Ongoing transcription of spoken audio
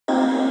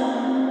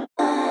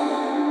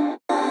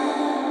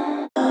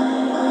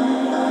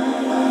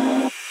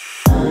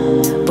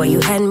Boy,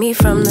 you had me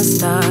from the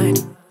start.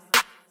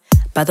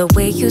 By the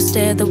way you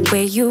stared, the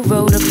way you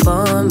rolled up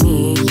on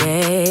me,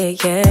 yeah,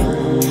 yeah.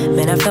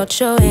 Man, I felt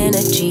your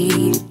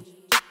energy.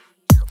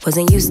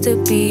 Wasn't used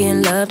to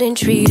being loved and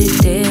treated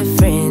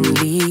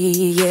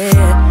differently,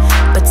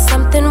 yeah. But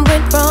something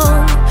went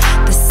wrong,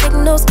 the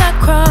signals got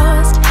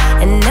crossed,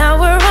 and now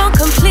we're on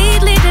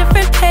completely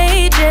different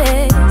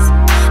pages.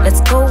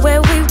 Let's go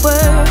where we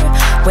were,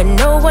 where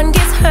no one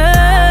gets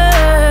hurt.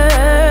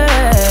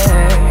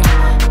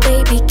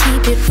 Baby,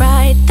 keep it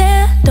right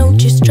there,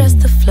 don't you stress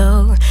the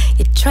flow.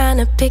 You're trying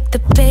to pick the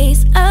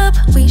pace up,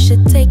 we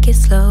should take it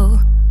slow.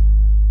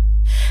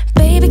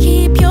 Baby,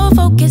 keep your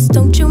focus,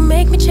 don't you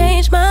make me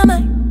change my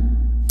mind.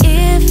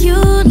 If you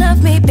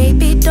love me,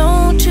 baby,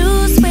 don't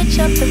you switch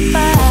up the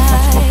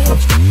vibe.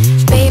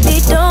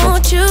 Baby,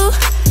 don't you,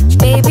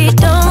 baby,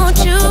 don't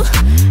you,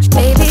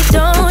 baby,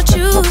 don't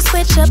you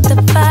switch up the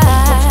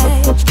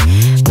vibe.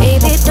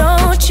 Baby,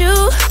 don't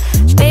you,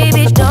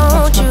 baby,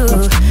 don't you,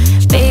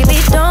 baby,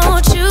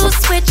 don't you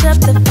switch up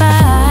the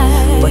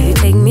vibe. Boy, you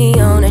take me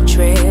on a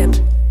trip,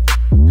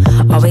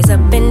 always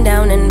up and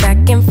down and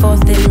back and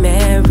forth in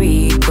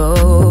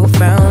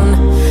merry-go-round.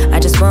 I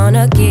just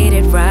wanna get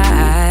it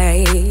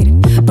right,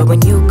 but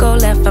when you go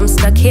left, I'm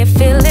stuck here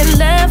feeling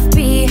left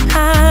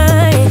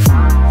behind.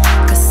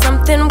 Cause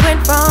something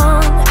went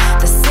wrong,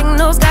 the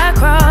signals got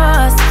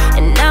crossed,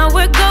 and now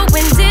we're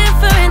going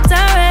different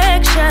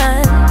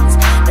directions.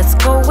 Let's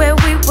go where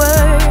we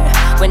were,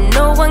 when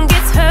no one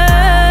gets hurt.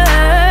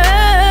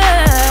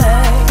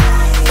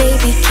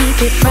 Baby,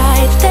 keep it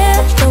right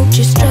there, don't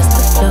you stress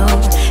the flow.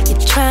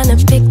 You're trying to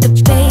pick the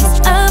pace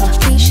up,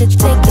 we should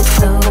take it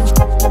slow.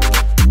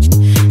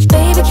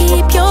 Baby,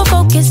 keep your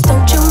focus,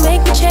 don't you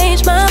make me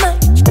change my mind.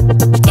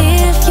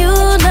 If you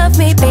love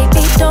me,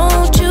 baby,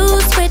 don't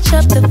you switch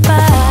up the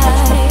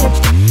vibe.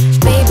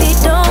 Baby,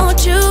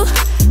 don't you,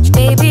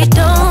 baby,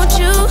 don't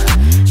you,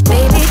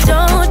 baby,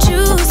 don't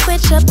you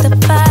switch up the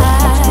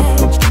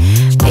vibe.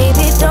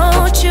 Baby,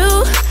 don't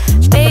you,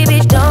 baby,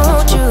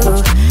 don't you,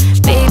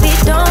 baby,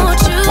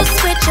 don't you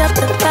switch up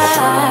the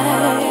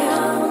vibe.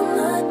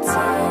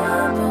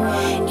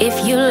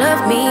 If you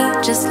love me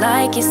just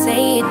like you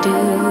say you do,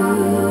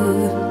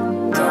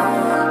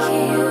 don't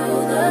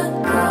kill the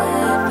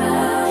good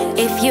vibes.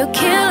 If you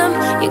kill them,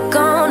 you're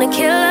gonna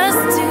kill us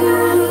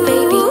too.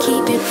 Baby,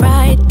 keep it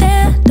right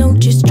there,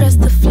 don't you stress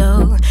the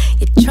flow.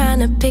 You're trying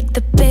to pick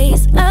the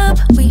pace up,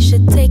 we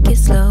should take it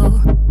slow.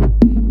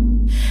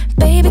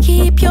 Baby,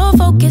 keep your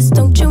focus,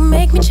 don't you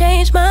make me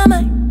change my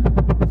mind.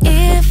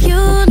 If you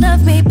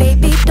love me,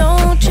 baby,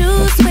 don't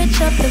you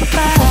switch up the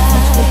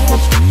vibe.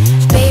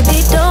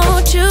 Baby,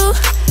 don't you,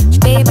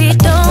 baby,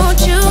 don't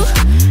you,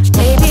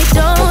 baby,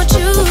 don't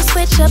you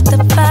switch up the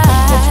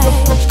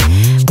vibe.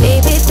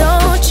 Baby,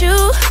 don't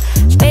you,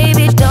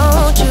 baby,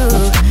 don't you,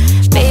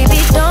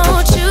 baby,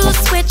 don't you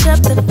switch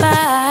up the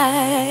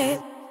vibe.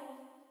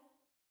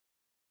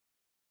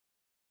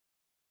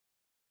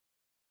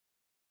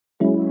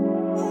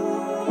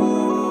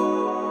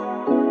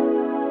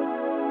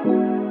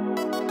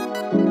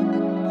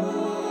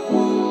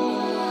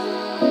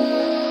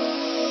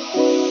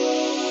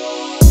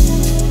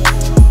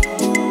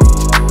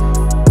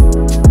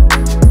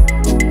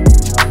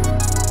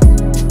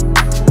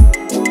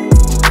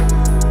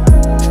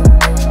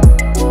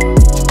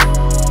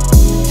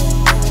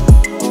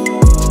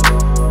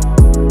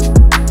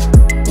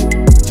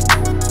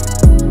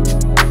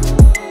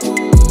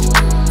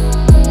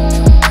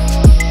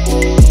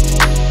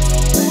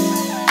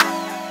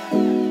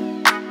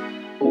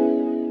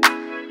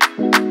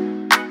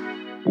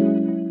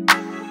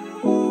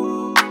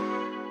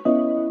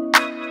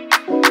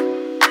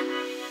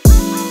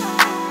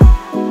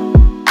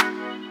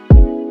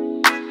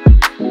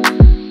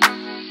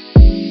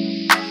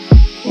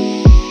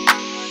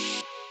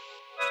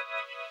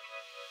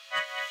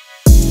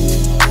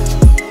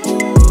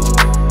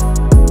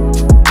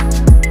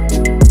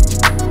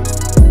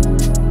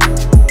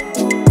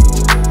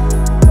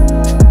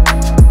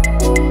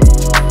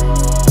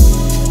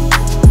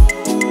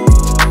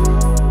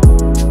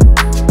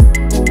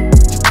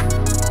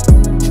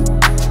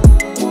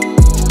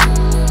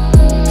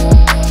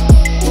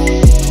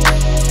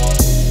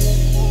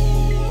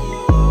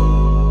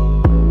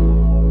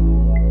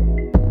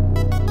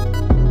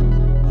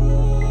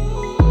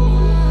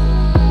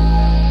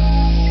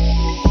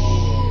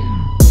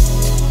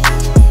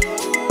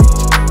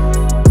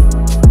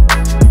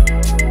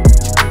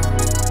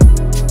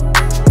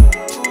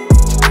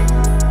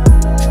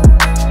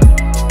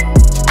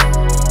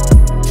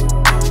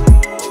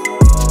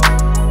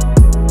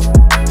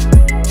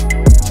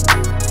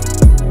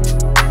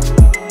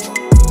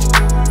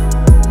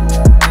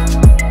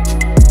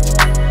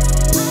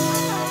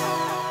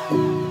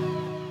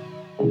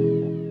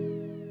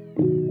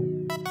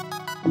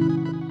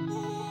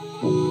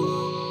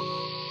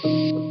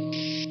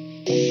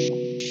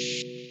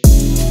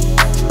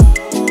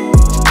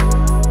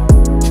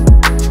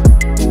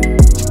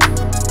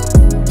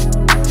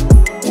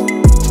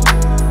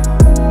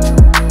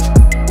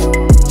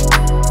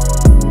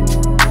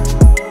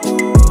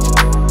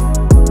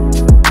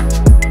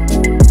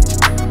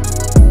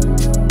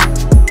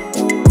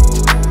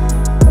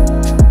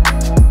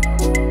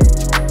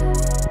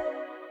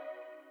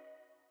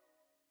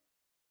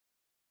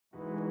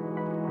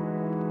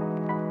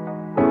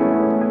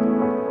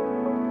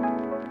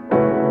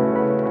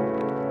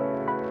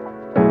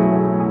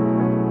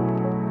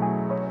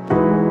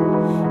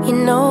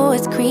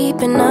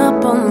 creeping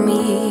up on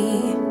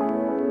me.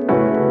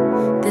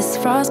 This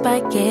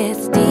frostbite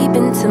gets deep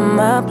into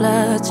my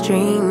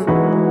bloodstream.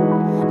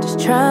 Just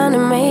trying to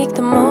make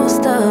the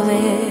most of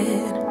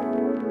it.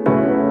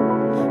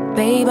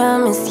 Babe, I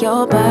miss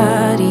your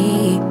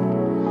body.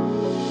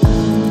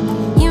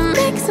 You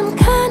make some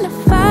kind of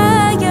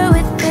fire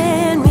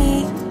within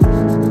me.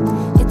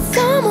 It's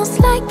almost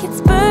like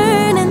it's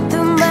burning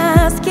through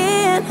my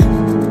skin.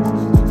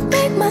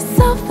 Make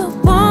myself feel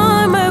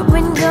warmer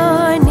when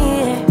you're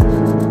near.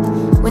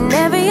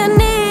 Whenever you're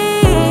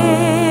near,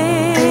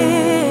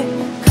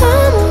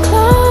 come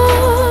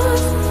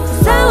close,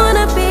 'cause I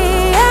wanna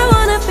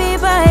be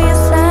by your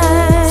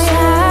side.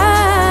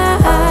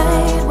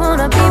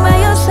 Wanna be by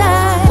your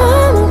side.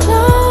 Come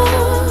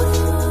close,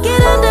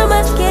 get under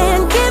my skin,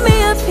 give me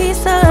a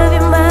piece of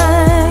your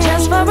mind.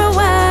 Just for a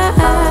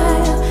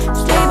while,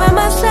 stay by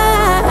my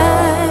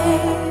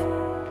side.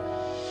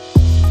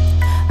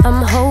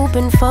 I'm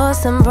hoping for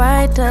some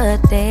brighter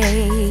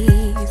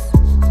days,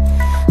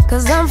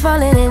 'cause I'm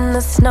falling in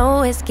the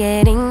snow, it's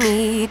getting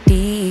knee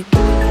deep.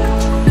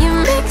 You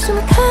make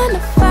some kind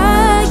of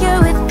fire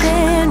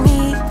within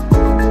me.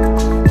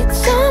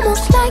 It's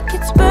almost like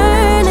it's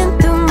burning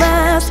through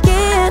my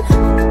skin.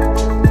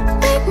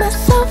 Make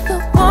myself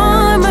feel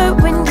warmer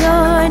when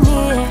you're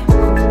near.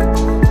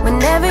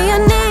 Whenever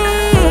you're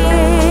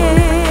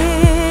near,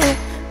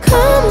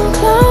 come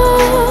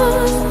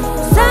close,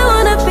 'cause I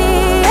wanna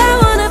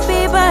be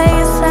by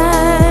your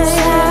side.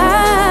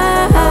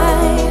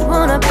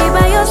 Wanna be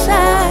by your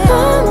side.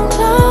 Come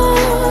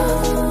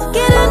close,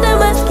 get under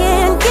my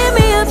skin, give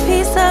me a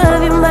piece of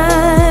your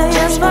mind.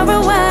 Just for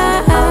a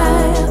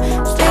while,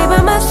 stay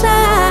by my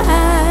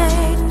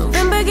side.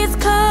 November gets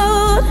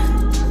cold,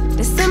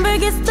 December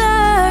gets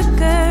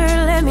darker.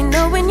 Let me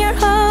know when you're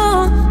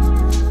home,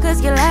 'cause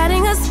you're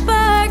lighting a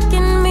spark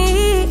in me.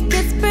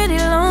 Gets pretty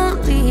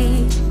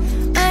lonely,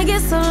 I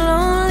get so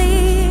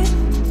lonely.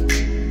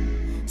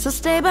 So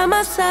stay by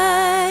my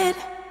side.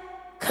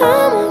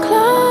 Come on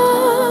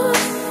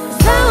close,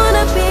 'cause I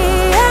wanna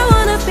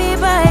be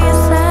by your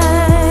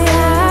side.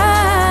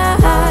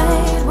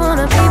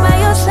 Wanna be by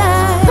your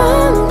side.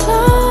 Come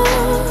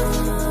close,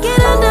 get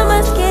under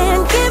my skin,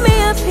 give me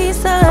a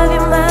piece of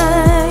your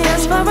mind.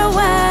 Just for a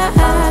while,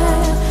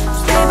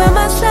 stay by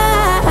my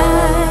side.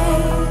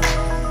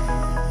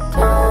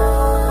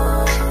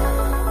 Close,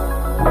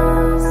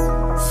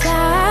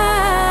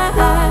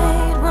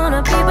 side,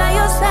 wanna be by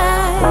your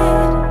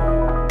side.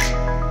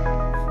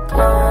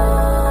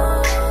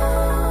 Close,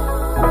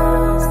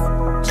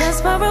 just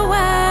for a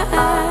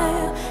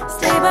while,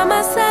 stay by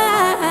my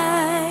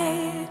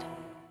side.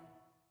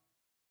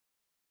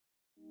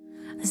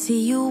 I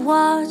see you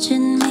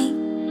watching me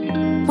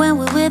when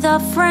we're with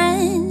our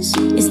friends.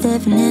 It's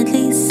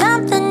definitely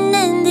something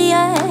in the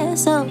air.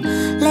 So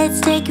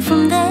let's take it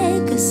from there,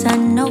 'cause I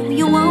know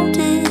you want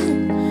it.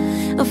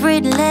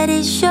 Afraid to let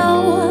it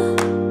show,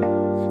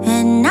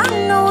 and I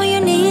know you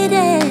need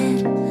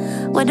it.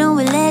 Why don't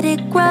we let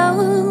it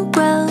grow,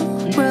 grow,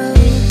 grow?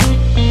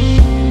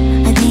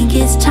 I think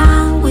it's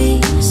time we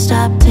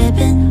stop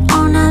tipping